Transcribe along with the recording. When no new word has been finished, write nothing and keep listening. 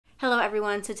Hello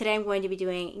everyone, so today I'm going to be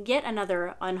doing yet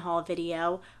another unhaul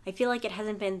video. I feel like it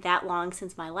hasn't been that long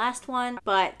since my last one,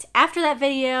 but after that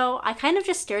video, I kind of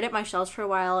just stared at my shelves for a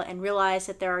while and realized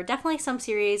that there are definitely some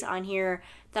series on here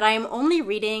that I am only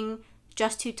reading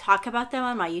just to talk about them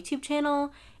on my YouTube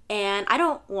channel, and I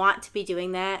don't want to be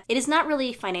doing that. It is not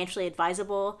really financially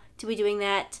advisable to be doing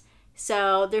that.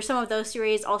 So there's some of those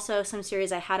series, also some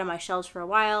series I had on my shelves for a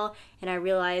while, and I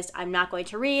realized I'm not going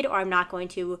to read or I'm not going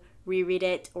to reread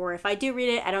it, or if I do read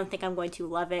it, I don't think I'm going to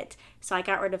love it. So I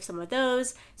got rid of some of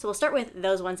those. So we'll start with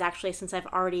those ones actually, since I've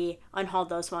already unhauled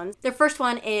those ones. The first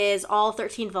one is all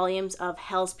 13 volumes of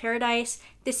Hell's Paradise.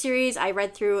 This series I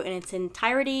read through in its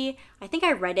entirety. I think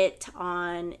I read it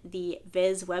on the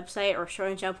Viz website or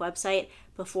Shonen Jump website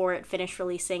before it finished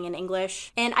releasing in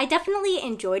English. And I definitely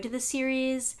enjoyed the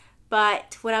series.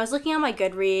 But when I was looking on my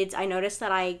Goodreads, I noticed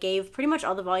that I gave pretty much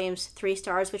all the volumes 3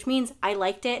 stars, which means I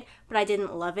liked it, but I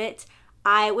didn't love it.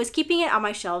 I was keeping it on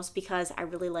my shelves because I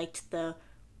really liked the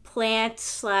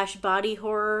plant/body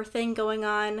horror thing going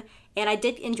on, and I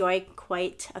did enjoy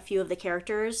quite a few of the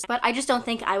characters, but I just don't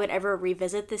think I would ever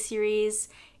revisit the series.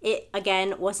 It,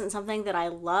 again, wasn't something that I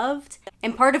loved,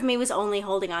 and part of me was only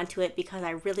holding on to it because I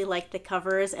really liked the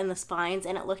covers and the spines,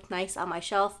 and it looked nice on my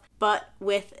shelf. But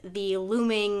with the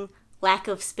looming lack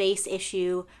of space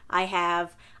issue I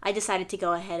decided to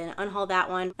go ahead and unhaul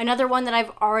that one. Another one that I've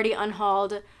already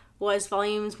unhauled was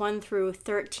volumes 1 through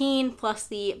 13, plus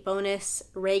the bonus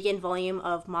Reagan volume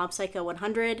of Mob Psycho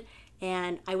 100.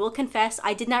 And I will confess,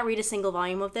 I did not read a single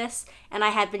volume of this, and I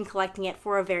had been collecting it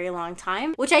for a very long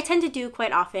time, which I tend to do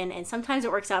quite often, and sometimes it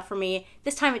works out for me.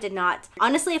 This time it did not.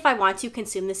 Honestly, if I want to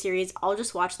consume the series, I'll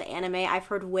just watch the anime. I've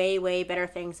heard way, way better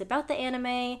things about the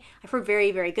anime. I've heard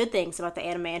very, very good things about the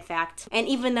anime, in fact. And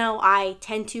even though I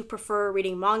tend to prefer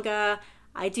reading manga,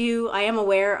 I am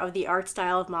aware of the art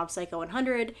style of Mob Psycho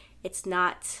 100. It's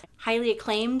not highly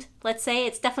acclaimed, let's say.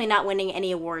 It's definitely not winning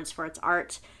any awards for its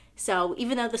art. So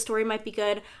even though the story might be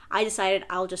good, I decided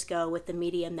I'll just go with the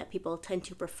medium that people tend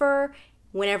to prefer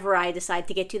whenever I decide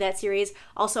to get to that series.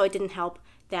 Also, it didn't help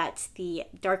that the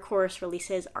Dark Horse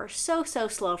releases are so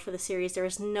slow for the series. There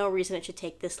is no reason it should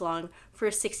take this long for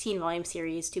a 16-volume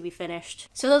series to be finished.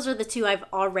 So those are the two I've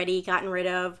already gotten rid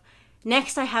of.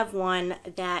 Next, I have one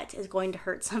that is going to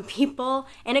hurt some people,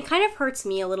 and it kind of hurts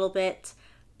me a little bit.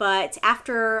 But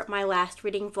after my last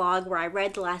reading vlog where I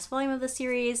read the last volume of the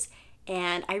series,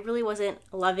 and I really wasn't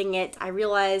loving it, I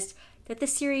realized that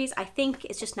this series, I think,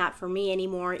 is just not for me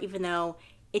anymore, even though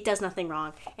it does nothing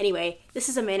wrong. Anyway, this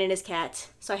is A Man and His Cat,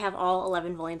 so I have all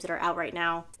 11 volumes that are out right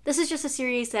now. This is just a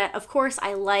series that, of course,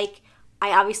 I like.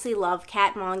 I obviously love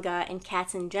cat manga and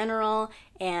cats in general,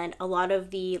 and a lot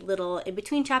of the little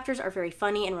in-between chapters are very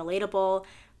funny and relatable,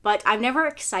 but I'm never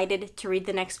excited to read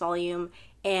the next volume,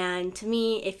 and to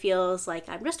me, it feels like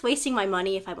I'm just wasting my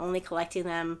money if I'm only collecting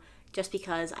them just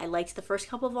because I liked the first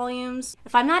couple volumes.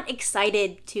 If I'm not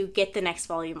excited to get the next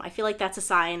volume, I feel like that's a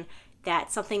sign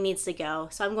that something needs to go.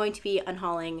 So I'm going to be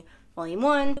unhauling Volume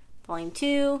 1, Volume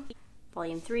 2,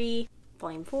 Volume 3,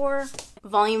 Volume 4,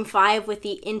 Volume 5 with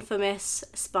the infamous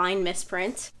spine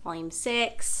misprint, Volume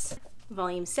 6,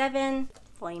 Volume 7,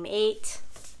 Volume 8,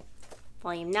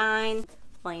 Volume 9,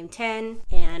 Volume 10,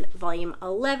 and Volume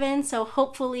 11. So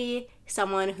hopefully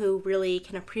someone who really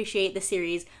can appreciate the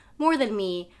series more than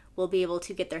me will be able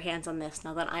to get their hands on this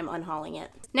now that I'm unhauling it.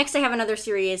 Next, I have another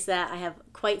series that I have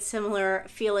quite similar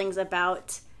feelings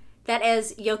about. That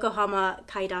is Yokohama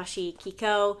Kaidashi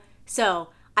Kiko. So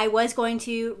I was going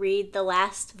to read the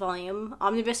last volume,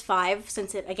 Omnibus 5,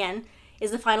 since it, again,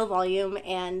 is the final volume,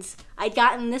 and I'd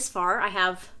gotten this far. I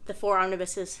have the 4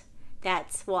 omnibuses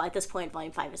well, at this point,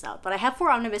 Volume 5 is out, but I have 4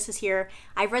 omnibuses here.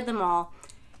 I've read them all,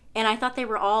 and I thought they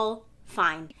were all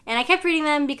fine. And I kept reading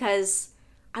them because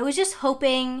I was just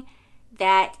hoping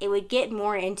that it would get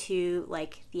more into,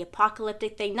 like, the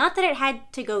apocalyptic thing. Not that it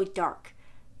had to go dark,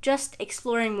 just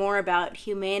exploring more about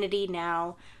humanity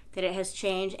now that it has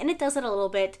changed. And it does it a little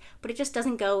bit, but it just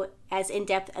doesn't go as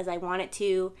in-depth as I want it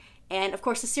to. And, of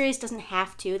course, the series doesn't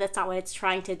have to. That's not what it's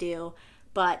trying to do.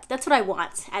 But that's what I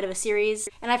want out of a series.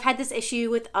 And I've had this issue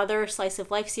with other slice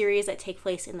of life series that take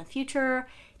place in the future.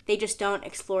 They just don't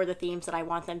explore the themes that I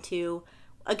want them to.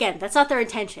 Again, that's not their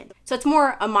intention. So it's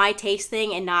more a my taste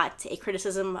thing and not a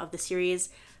criticism of the series.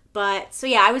 But, so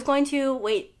yeah, I was going to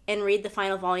wait and read the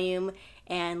final volume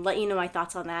and let you know my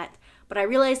thoughts on that. But I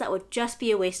realized that would just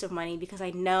be a waste of money because I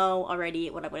know already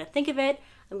what I'm going to think of it.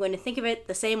 I'm going to think of it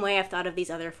the same way I've thought of these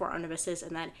other 4 omnibuses,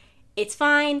 and that it's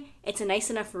fine, it's a nice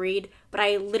enough read, but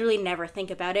I literally never think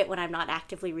about it when I'm not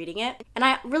actively reading it. And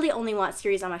I really only want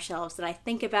series on my shelves that I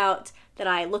think about, that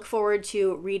I look forward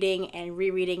to reading and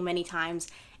rereading many times,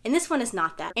 and this one is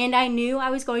not that. And I knew I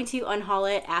was going to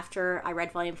unhaul it after I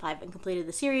read volume 5 and completed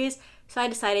the series, so I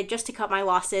decided just to cut my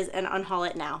losses and unhaul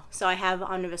it now. So I have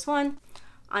Omnibus 1,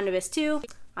 Omnibus 2,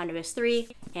 Omnibus 3,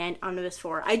 and Omnibus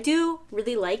 4. I do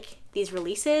really like these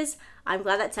releases. I'm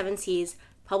glad that 7 Seas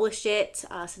published it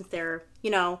since they're,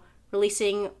 you know,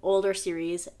 releasing older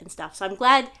series and stuff. So I'm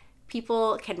glad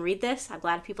people can read this. I'm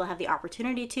glad people have the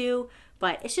opportunity to,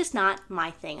 but it's just not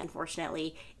my thing,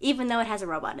 unfortunately, even though it has a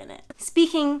robot in it.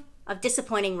 Speaking of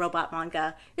disappointing robot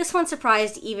manga, this one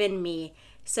surprised even me.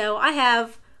 So I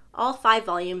have all 5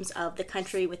 volumes of The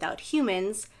Country Without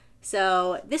Humans.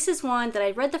 So this is one that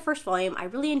I read the first volume. I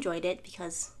really enjoyed it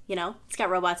because, you know, it's got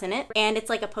robots in it. And it's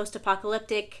like a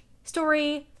post-apocalyptic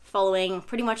story following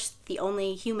pretty much the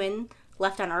only human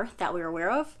left on Earth that we're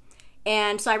aware of.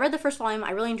 And so I read the first volume,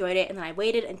 I really enjoyed it, and then I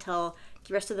waited until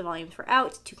the rest of the volumes were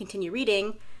out to continue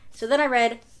reading. So then I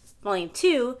read volume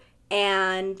 2,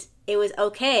 and it was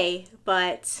okay,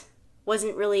 but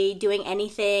wasn't really doing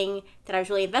anything that I was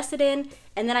really invested in.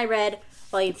 And then I read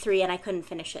volume 3 and I couldn't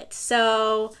finish it.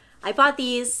 So I bought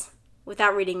these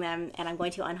without reading them, and I'm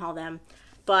going to unhaul them.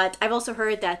 But I've also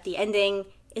heard that the ending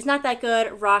is not that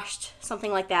good, rushed, something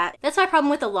like that. That's my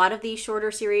problem with a lot of these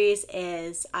shorter series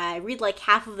is I read like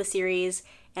half of the series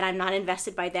and I'm not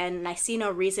invested by then, and I see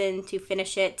no reason to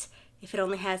finish it if it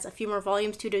only has a few more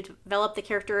volumes to develop the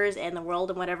characters and the world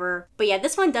and whatever. But yeah,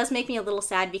 this one does make me a little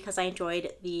sad because I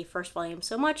enjoyed the first volume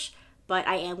so much, but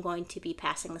I am going to be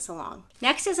passing this along.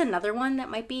 Next is another one that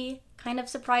might be kind of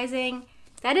surprising.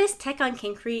 That is Tech on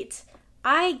Concrete.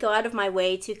 I go out of my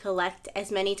way to collect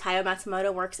as many Taiyo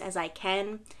Matsumoto works as I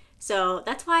can, so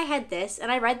that's why I had this,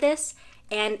 and I read this,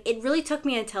 and it really took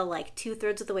me until like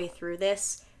 2/3 of the way through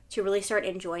this to really start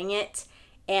enjoying it,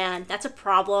 and that's a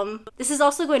problem. This is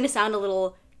also going to sound a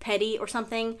little petty or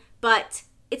something, but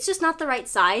it's just not the right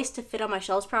size to fit on my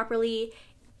shelves properly.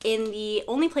 In the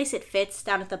only place it fits,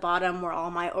 down at the bottom where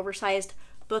all my oversized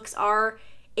books are,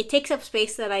 it takes up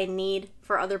space that I need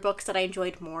for other books that I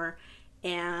enjoyed more.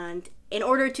 And in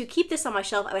order to keep this on my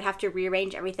shelf, I would have to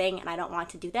rearrange everything, and I don't want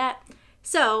to do that.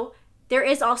 So there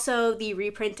is also the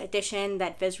reprint edition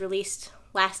that Viz released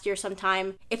last year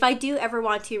sometime. If I do ever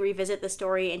want to revisit the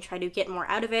story and try to get more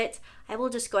out of it, I will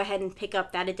just go ahead and pick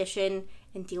up that edition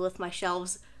and deal with my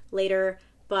shelves later.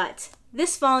 But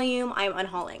this volume I'm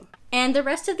unhauling. And the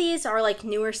rest of these are like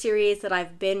newer series that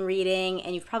I've been reading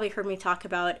and you've probably heard me talk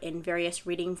about in various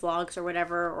reading vlogs or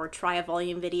whatever, or try a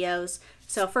volume videos.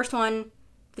 So first one,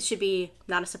 this should be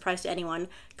not a surprise to anyone,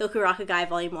 Goku Rakugai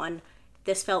Volume 1.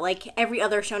 This felt like every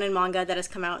other shonen manga that has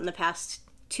come out in the past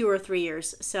 2 or 3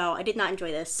 years, so I did not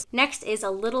enjoy this. Next is a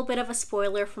little bit of a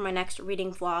spoiler for my next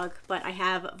reading vlog, but I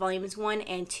have volumes 1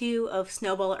 and 2 of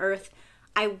Snowball Earth.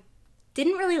 I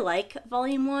didn't really like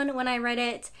volume 1 when I read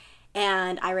it,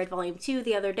 and I read volume 2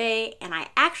 the other day, and I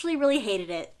actually really hated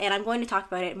it, and I'm going to talk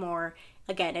about it more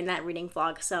again in that reading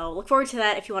vlog, so look forward to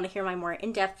that if you want to hear my more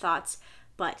in-depth thoughts.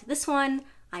 But this one,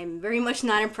 I'm very much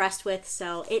not impressed with,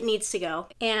 so it needs to go.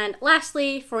 And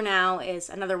lastly, for now, is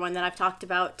another one that I've talked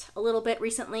about a little bit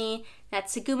recently.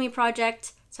 That's Tsugumi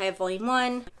Project. So I have Volume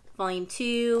 1, Volume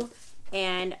 2,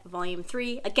 and Volume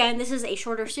 3. Again, this is a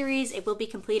shorter series. It will be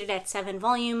completed at 7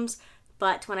 volumes,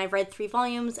 but when I've read 3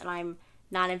 volumes and I'm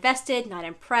not invested, not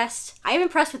impressed. I am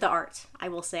impressed with the art, I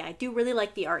will say. I do really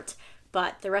like the art,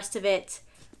 but the rest of it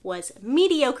was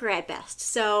mediocre at best.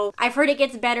 So I've heard it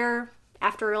gets better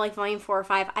after like volume 4 or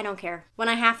 5, I don't care. When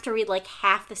I have to read like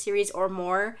half the series or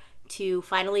more to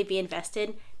finally be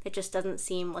invested, that just doesn't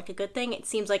seem like a good thing. It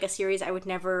seems like a series I would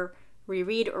never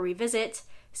reread or revisit.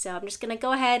 So I'm just gonna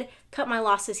go ahead, cut my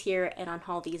losses here, and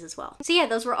unhaul these as well. So yeah,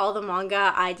 those were all the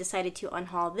manga I decided to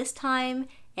unhaul this time.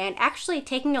 And actually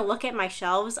taking a look at my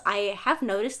shelves, I have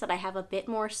noticed that I have a bit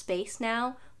more space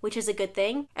now, which is a good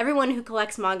thing. Everyone who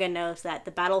collects manga knows that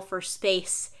the battle for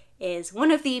space is one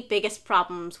of the biggest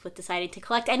problems with deciding to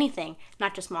collect anything,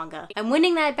 not just manga. I'm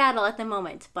winning that battle at the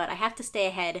moment, but I have to stay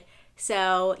ahead.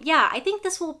 So yeah, I think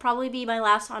this will probably be my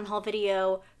last unhaul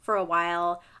video for a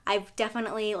while. I've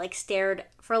definitely like stared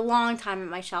for a long time at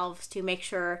my shelves to make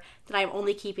sure that I'm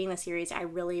only keeping the series I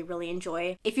really, really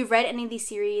enjoy. If you've read any of these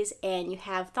series and you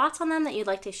have thoughts on them that you'd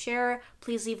like to share,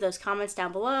 please leave those comments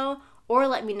down below, or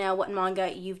let me know what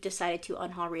manga you've decided to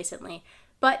unhaul recently.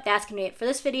 But that's gonna be it for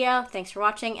this video. Thanks for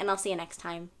watching, and I'll see you next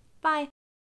time. Bye!